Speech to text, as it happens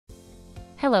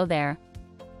Hello there.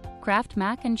 Kraft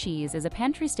Mac and Cheese is a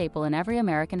pantry staple in every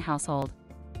American household.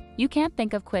 You can't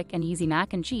think of quick and easy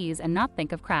mac and cheese and not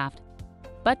think of Kraft.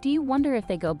 But do you wonder if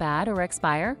they go bad or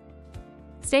expire?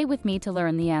 Stay with me to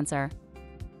learn the answer.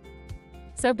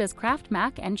 So does Kraft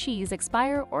Mac and Cheese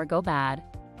expire or go bad?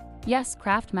 Yes,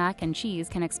 Kraft Mac and Cheese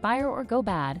can expire or go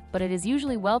bad, but it is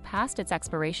usually well past its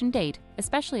expiration date,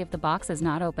 especially if the box is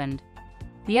not opened.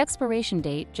 The expiration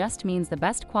date just means the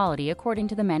best quality according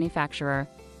to the manufacturer.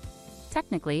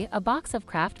 Technically, a box of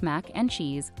Kraft Mac and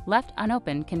Cheese left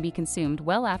unopened can be consumed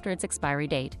well after its expiry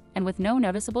date and with no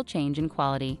noticeable change in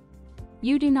quality.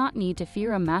 You do not need to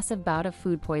fear a massive bout of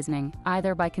food poisoning,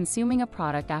 either by consuming a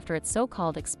product after its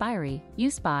so-called expiry,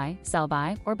 use by, sell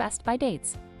by, or best by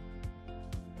dates.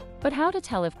 But how to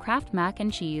tell if Kraft Mac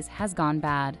and Cheese has gone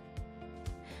bad?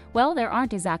 Well, there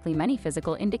aren't exactly many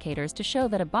physical indicators to show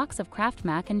that a box of Kraft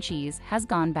Mac and Cheese has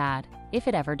gone bad, if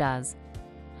it ever does.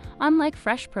 Unlike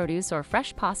fresh produce or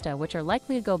fresh pasta, which are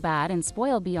likely to go bad and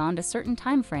spoil beyond a certain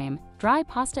time frame, dry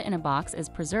pasta in a box is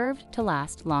preserved to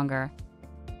last longer.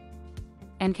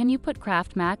 And can you put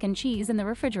Kraft Mac and Cheese in the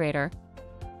refrigerator?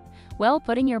 Well,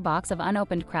 putting your box of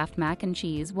unopened Kraft Mac and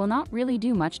Cheese will not really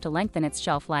do much to lengthen its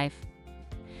shelf life.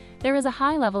 There is a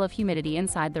high level of humidity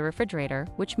inside the refrigerator,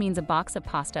 which means a box of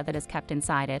pasta that is kept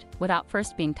inside it, without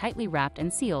first being tightly wrapped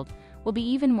and sealed, will be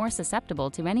even more susceptible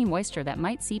to any moisture that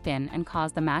might seep in and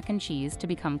cause the mac and cheese to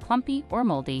become clumpy or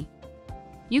moldy.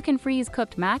 You can freeze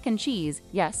cooked mac and cheese,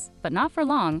 yes, but not for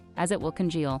long, as it will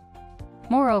congeal.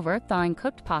 Moreover, thawing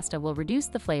cooked pasta will reduce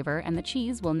the flavor and the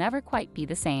cheese will never quite be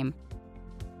the same.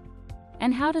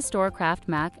 And how to store Kraft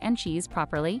Mac and Cheese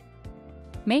properly?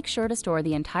 Make sure to store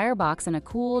the entire box in a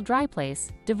cool, dry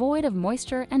place, devoid of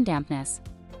moisture and dampness.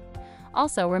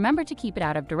 Also, remember to keep it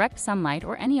out of direct sunlight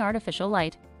or any artificial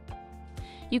light.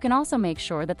 You can also make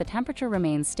sure that the temperature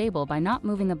remains stable by not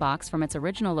moving the box from its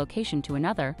original location to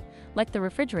another, like the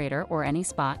refrigerator or any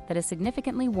spot that is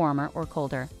significantly warmer or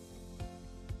colder.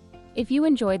 If you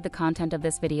enjoyed the content of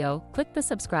this video, click the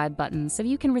subscribe button so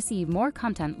you can receive more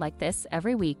content like this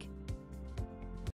every week.